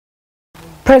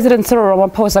President Cyril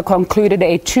Ramaphosa concluded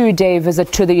a two-day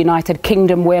visit to the United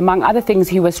Kingdom where, among other things,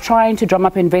 he was trying to drum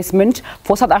up investment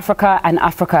for South Africa and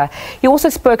Africa. He also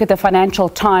spoke at the Financial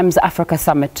Times Africa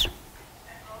Summit.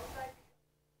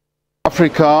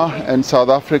 Africa and South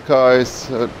Africa is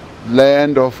a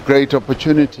land of great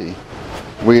opportunity.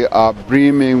 We are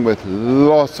brimming with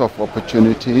lots of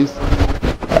opportunities,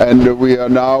 and we are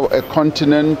now a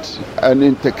continent, and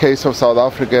in the case of South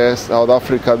Africa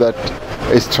that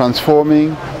is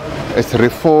transforming, it's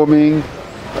reforming,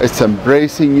 it's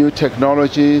embracing new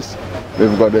technologies.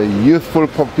 We've got a youthful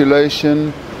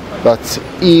population that's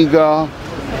eager,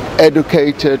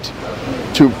 educated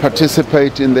to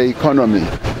participate in the economy.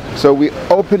 So we're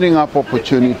opening up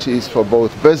opportunities for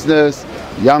both business,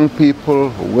 young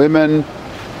people, women,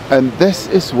 and this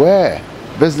is where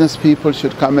business people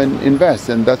should come and invest.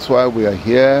 And that's why we are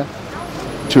here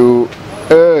to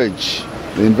urge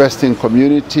the investing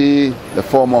community, the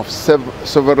form of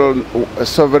sovereign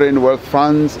wealth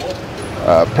funds,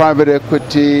 private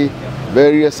equity,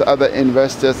 various other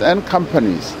investors and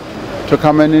companies to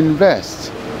come and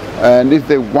invest. And if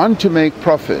they want to make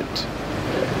profit,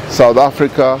 South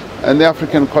Africa and the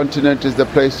African continent is the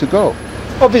place to go.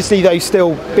 Obviously, there's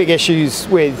still big issues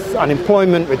with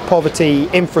unemployment, with poverty,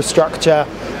 infrastructure.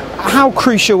 How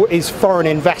crucial is foreign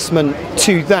investment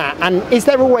to that? And is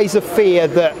there always a fear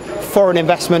that foreign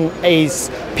investment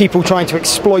is people trying to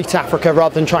exploit Africa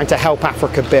rather than trying to help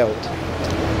Africa build?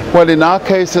 Well, in our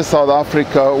case as South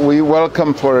Africa, we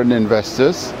welcome foreign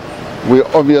investors. We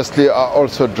obviously are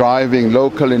also driving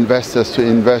local investors to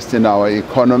invest in our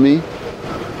economy.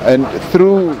 And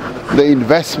through the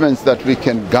investments that we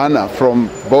can garner from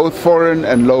both foreign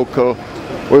and local,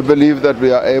 we believe that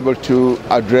we are able to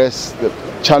address the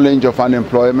challenge of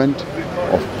unemployment,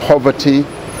 of poverty,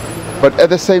 but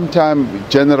at the same time,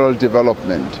 general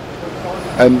development.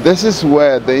 And this is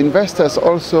where the investors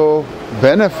also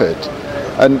benefit.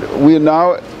 And we're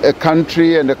now a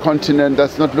country and a continent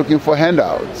that's not looking for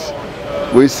handouts.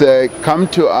 We say, come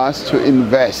to us to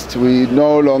invest. We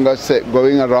no longer say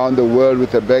going around the world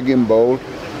with a begging bowl,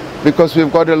 because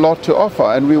we've got a lot to offer,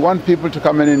 and we want people to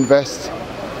come and invest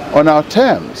on our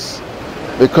terms,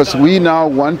 because we now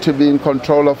want to be in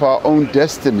control of our own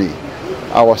destiny.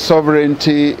 Our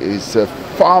sovereignty is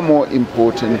far more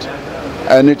important,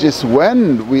 and it is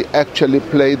when we actually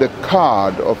play the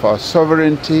card of our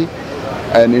sovereignty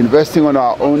and investing on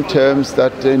our own terms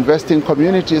that the investing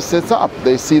community sets up.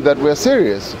 They see that we're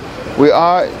serious. We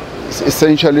are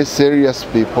essentially serious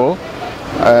people,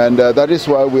 and that is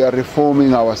why we are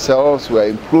reforming ourselves, we're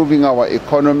improving our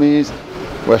economies,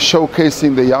 we're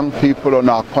showcasing the young people on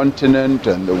our continent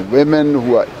and the women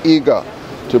who are eager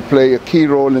to play a key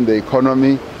role in the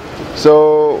economy.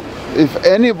 So if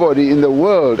anybody in the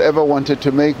world ever wanted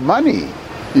to make money,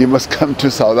 you must come to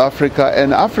South Africa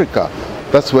and Africa.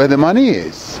 That's where the money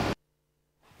is.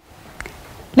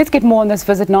 Let's get more on this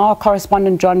visit now. Our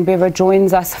correspondent John Bever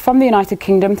joins us from the United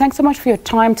Kingdom. Thanks so much for your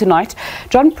time tonight.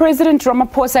 John, President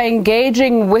Ramaphosa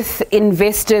engaging with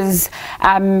investors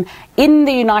in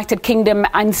the United Kingdom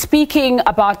and speaking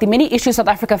about the many issues South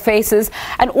Africa faces,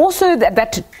 and also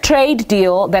that trade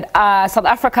deal that South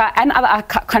Africa and other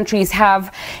countries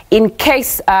have in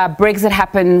case Brexit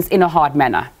happens in a hard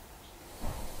manner.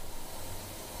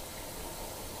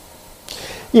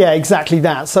 Yeah, exactly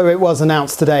that. So it was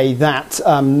announced today that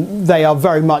they are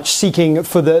very much seeking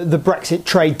for the Brexit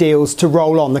trade deals to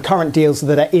roll on, the current deals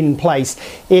that are in place.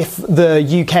 If the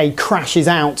UK crashes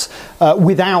out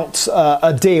without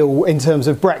a deal in terms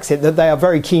of Brexit, that they are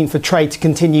very keen for trade to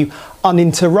continue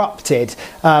uninterrupted.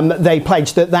 They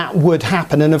pledged that that would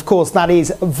happen, and of course that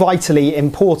is vitally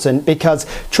important, because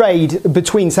trade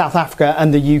between South Africa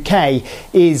and the UK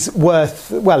is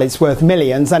worth, well, it's worth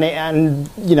millions, and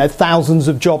you know, thousands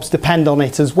of jobs depend on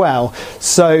it as well.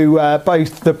 So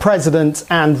both the President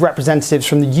and representatives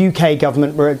from the UK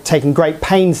government were taking great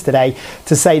pains today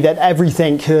to say that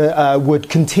everything would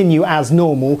continue as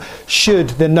normal should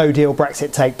the no-deal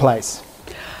Brexit take place.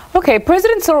 Okay,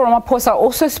 President Cyril Ramaphosa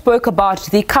also spoke about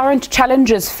the current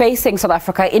challenges facing South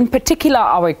Africa, in particular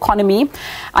our economy.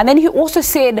 And then he also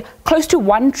said close to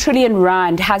 1 trillion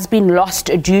rand has been lost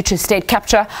due to state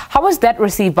capture. How was that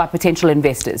received by potential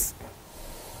investors?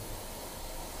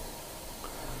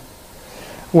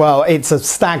 Well, it's a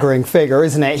staggering figure,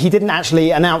 isn't it? He didn't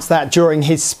actually announce that during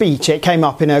his speech. It came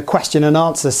up in a question and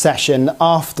answer session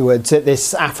afterwards at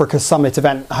this Africa Summit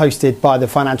event hosted by the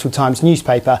Financial Times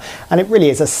newspaper. And it really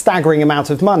is a staggering amount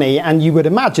of money. And you would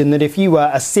imagine that if you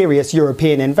were a serious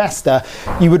European investor,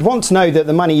 you would want to know that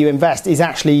the money you invest is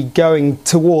actually going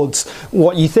towards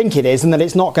what you think it is, and that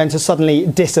it's not going to suddenly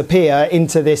disappear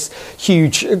into this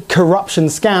huge corruption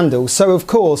scandal. So, of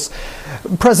course,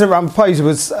 President Ramaphosa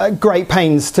was at great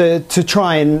pains to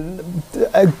try and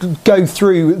go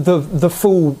through the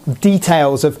full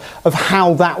details of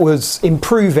how that was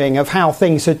improving, of how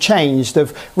things had changed,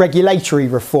 of regulatory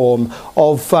reform,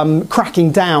 of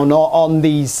cracking down on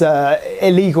these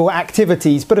illegal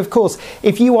activities. But of course,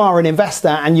 if you are an investor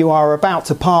and you are about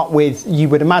to part with, you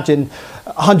would imagine,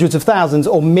 hundreds of thousands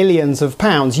or millions of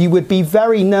pounds, you would be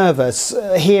very nervous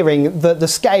hearing that the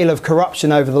scale of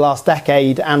corruption over the last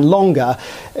decade and longer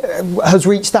has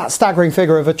reached that staggering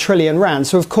figure of R1 trillion.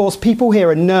 So of course people here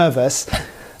are nervous,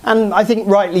 and I think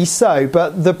rightly so,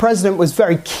 but the president was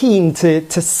very keen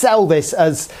to sell this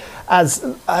as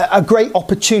a great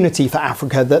opportunity for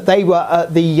Africa, that they were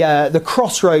at the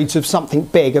crossroads of something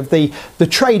big, of the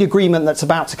trade agreement that's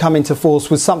about to come into force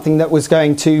was something that was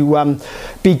going to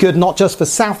be good not just for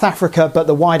South Africa but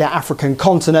the wider African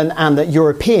continent, and that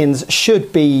Europeans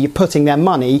should be putting their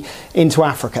money into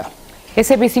Africa.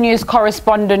 SABC News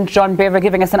correspondent John Bever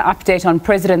giving us an update on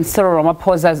President Cyril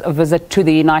Ramaphosa's visit to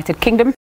the United Kingdom.